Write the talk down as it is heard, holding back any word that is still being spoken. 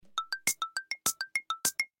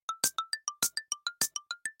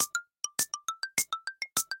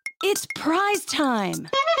It's prize time.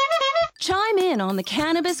 Chime in on the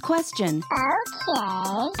cannabis question.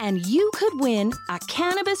 Okay. And you could win a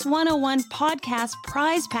Cannabis 101 podcast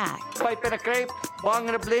prize pack. Pipe and a crepe, bong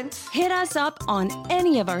and a blintz. Hit us up on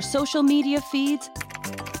any of our social media feeds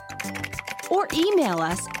or email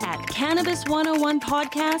us at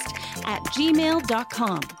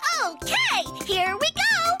cannabis101podcast@gmail.com. Okay, here we go.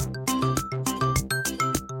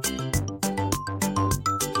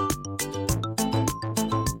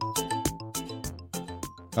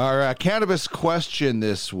 Our cannabis question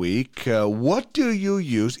this week, what do you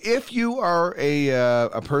use if you are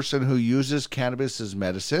a person who uses cannabis as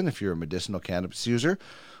medicine, if you're a medicinal cannabis user,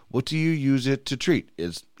 what do you use it to treat?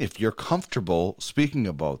 Is if you're comfortable speaking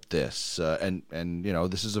about this, and you know,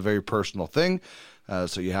 this is a very personal thing,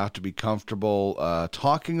 so you have to be comfortable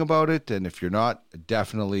talking about it, and if you're not,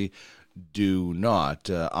 definitely do not.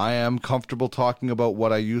 I am comfortable talking about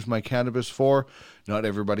what I use my cannabis for. Not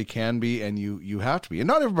everybody can be, and you have to be. And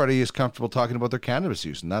not everybody is comfortable talking about their cannabis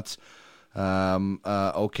use, and that's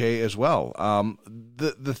okay as well.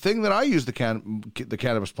 The thing that I use the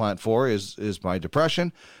cannabis plant for is my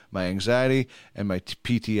depression, my anxiety, and my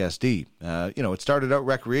PTSD. You know, it started out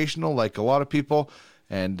recreational, like a lot of people,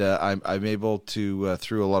 and I'm able to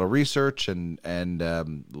through a lot of research and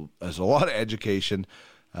there's a lot of education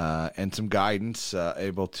and some guidance,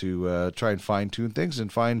 able to try and fine tune things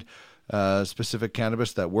and find specific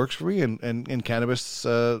cannabis that works for me and cannabis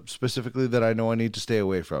specifically that I know I need to stay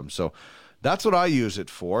away from. So that's what I use it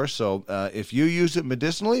for. So if you use it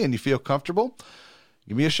medicinally and you feel comfortable,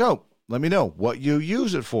 give me a shout. Let me know what you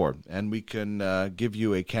use it for, and we can give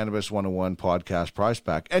you a Cannabis 101 podcast prize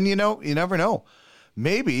pack. And you know, you never know.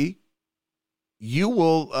 Maybe you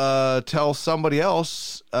will tell somebody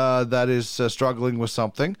else that is struggling with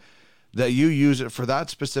something that you use it for that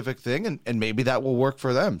specific thing, and maybe that will work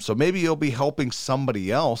for them. So maybe you'll be helping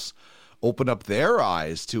somebody else open up their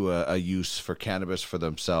eyes to a use for cannabis for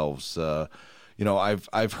themselves. You know,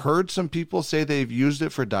 I've heard some people say they've used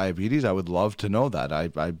it for diabetes. I would love to know that. I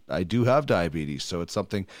do have diabetes, so it's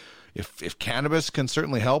something. If cannabis can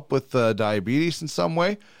certainly help with diabetes in some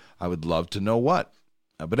way, I would love to know what.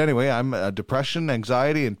 But anyway, I'm a depression,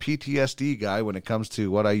 anxiety, and PTSD guy when it comes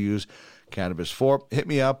to what I use cannabis for. Hit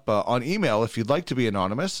me up on email if you'd like to be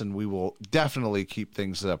anonymous, and we will definitely keep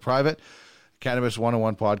things private.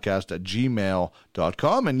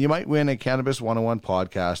 Cannabis101podcast@gmail.com, and you might win a Cannabis 101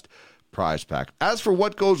 podcast prize pack. As for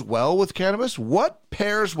what goes well with cannabis, what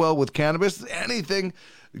pairs well with cannabis, anything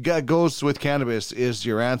that goes with cannabis is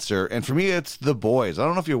your answer. And for me, it's The Boys. I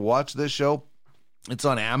don't know if you watch this show. It's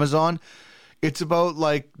on Amazon. It's about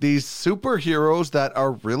like these superheroes that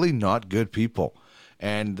are really not good people,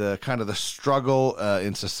 and kind of the struggle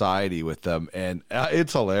in society with them. And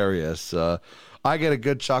it's hilarious. I get a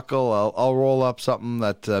good chuckle. I'll roll up something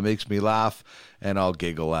that makes me laugh, and I'll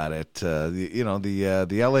giggle at it.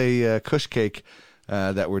 The LA Kush Cake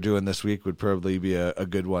that we're doing this week would probably be a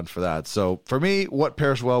good one for that. So for me, what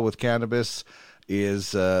pairs well with cannabis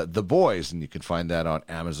is The Boys, and you can find that on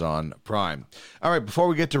Amazon Prime. All right, before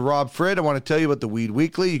we get to Rob Frid, I want to tell you about the Weed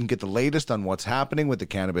Weekly. You can get the latest on what's happening with the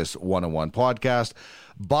Cannabis 101 podcast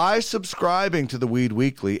by subscribing to the Weed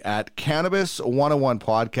Weekly at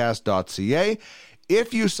cannabis101podcast.ca.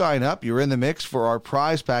 If you sign up, you're in the mix for our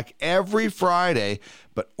prize pack every Friday,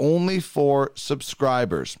 but only for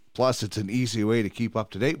subscribers. Plus, it's an easy way to keep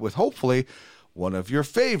up to date with hopefully one of your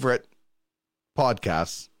favorite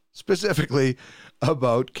podcasts, specifically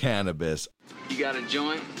about cannabis. You got a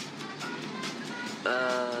joint?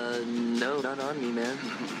 No, not on me, man.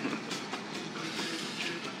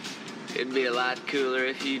 It'd be a lot cooler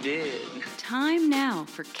if you did. Time now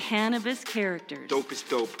for Cannabis Characters. Dopest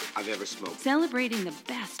dope I've ever smoked. Celebrating the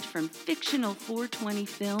best from fictional 420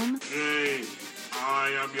 film. Hey, I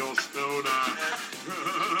am your stoner.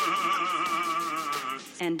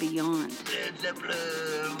 And beyond.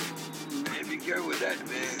 Baby girl with that,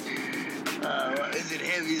 man. Is it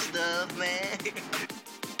heavy stuff, man?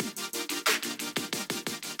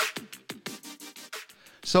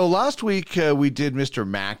 So last week we did Mr.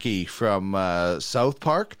 Mackey from South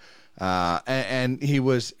Park, and he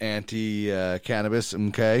was anti-cannabis,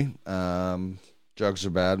 okay? Drugs are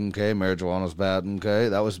bad, okay? Marijuana's bad, okay?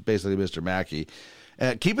 That was basically Mr. Mackey.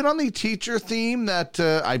 Keeping on the teacher theme, that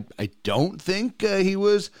I don't think he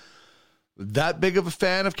was that big of a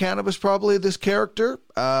fan of cannabis, probably, this character.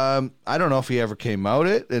 I don't know if he ever came out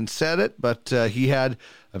it and said it, but he had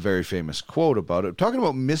a very famous quote about it. Talking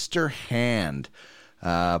about Mr. Hand,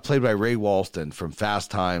 played by Ray Walston from Fast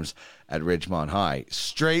Times at Ridgemont High.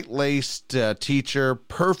 Straight-laced teacher,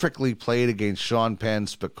 perfectly played against Sean Penn,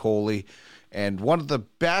 Spicoli, and one of the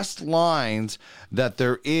best lines that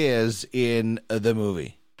there is in the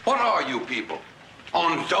movie. What are you people?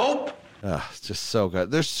 On dope? It's just so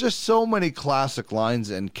good. There's just so many classic lines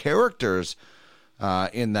and characters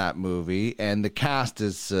in that movie, and the cast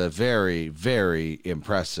is very, very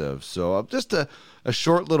impressive. So just a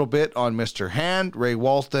short little bit on Mr. Hand, Ray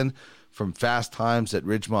Walston from Fast Times at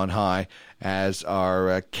Ridgemont High, as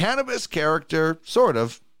our cannabis character, sort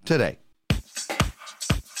of, today.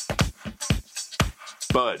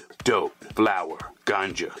 Bud, dope, flower,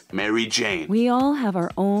 ganja, Mary Jane. We all have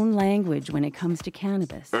our own language when it comes to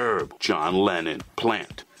cannabis. Herb, John Lennon,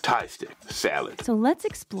 plant, Thai stick, salad. So let's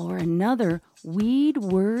explore another weed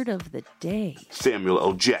word of the day. Samuel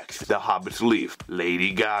L. Jackson, The Hobbit's Leaf,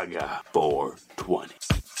 Lady Gaga, 420.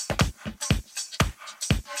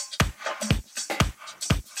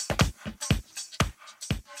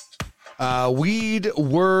 Weed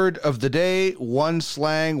word of the day, one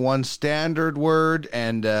slang, one standard word,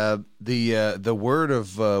 and the word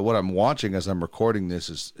of what I'm watching as I'm recording this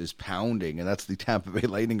is pounding, and that's the Tampa Bay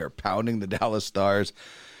Lightning are pounding the Dallas Stars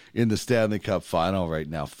in the Stanley Cup final right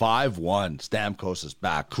now. 5-1. Stamkos is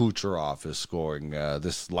back. Kucherov is scoring.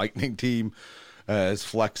 This Lightning team is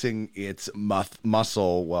flexing its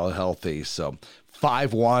muscle while healthy. So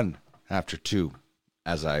 5-1 after 2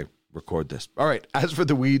 as I record this. All right, as for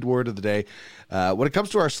the weed word of the day, when it comes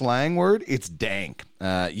to our slang word, it's dank.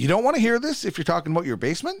 You don't want to hear this if you're talking about your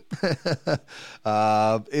basement.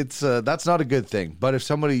 That's not a good thing. But if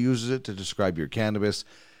somebody uses it to describe your cannabis,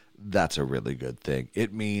 that's a really good thing.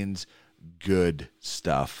 It means good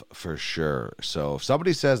stuff for sure. So if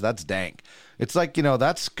somebody says that's dank, it's like,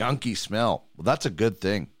 that skunky smell. Well, that's a good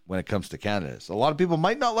thing when it comes to cannabis. A lot of people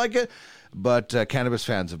might not like it, but cannabis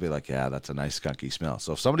fans will be like, yeah, that's a nice skunky smell.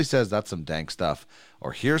 So if somebody says that's some dank stuff,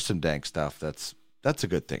 or here's some dank stuff, that's a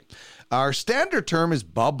good thing. Our standard term is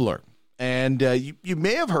bubbler. And you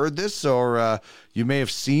may have heard this, or you may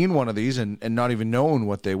have seen one of these and not even known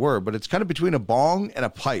what they were, but it's kind of between a bong and a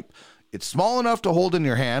pipe. It's small enough to hold in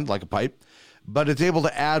your hand like a pipe, but it's able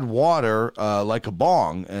to add water like a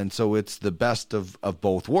bong, and so it's the best of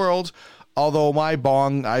both worlds. Although my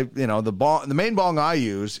bong, the main bong I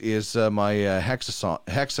use is my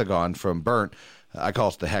hexagon from Burnt. I call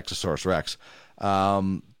it the Hexasaurus Rex.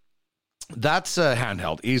 That's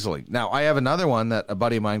handheld easily. Now I have another one that a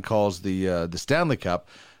buddy of mine calls the Stanley Cup.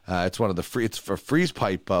 It's one of it's for freeze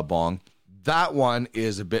pipe bong. That one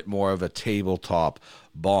is a bit more of a tabletop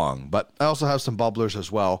bong, but I also have some bubblers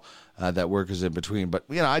as well that work as in between. But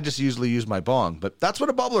I just usually use my bong. But that's what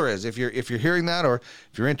a bubbler is. If you're hearing that, or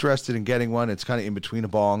if you're interested in getting one, it's kind of in between a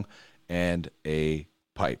bong and a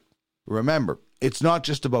pipe. Remember, it's not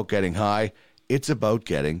just about getting high; it's about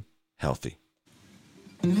getting healthy.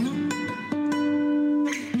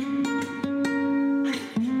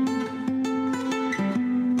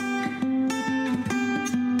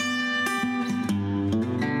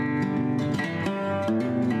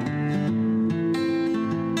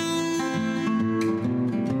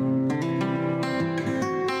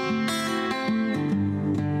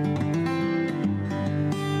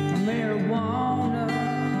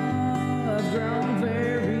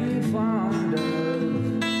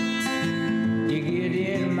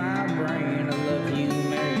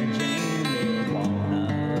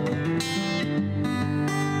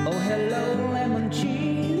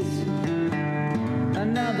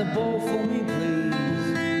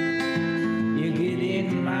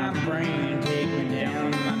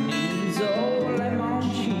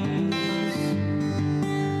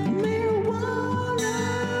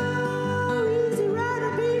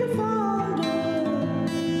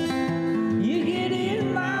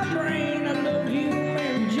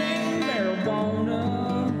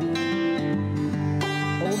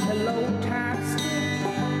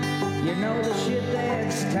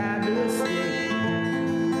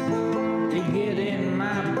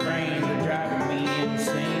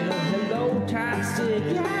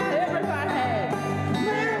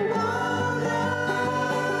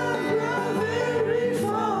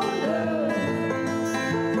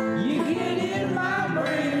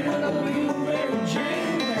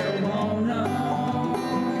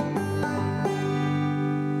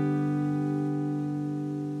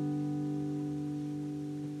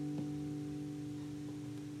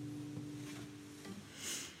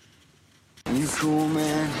 You cool,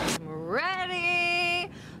 man? Ready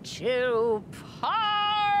to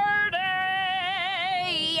party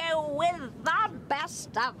with the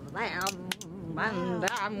best of them. And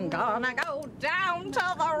I'm gonna go down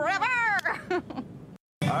to the river.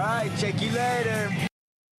 All right, check you later.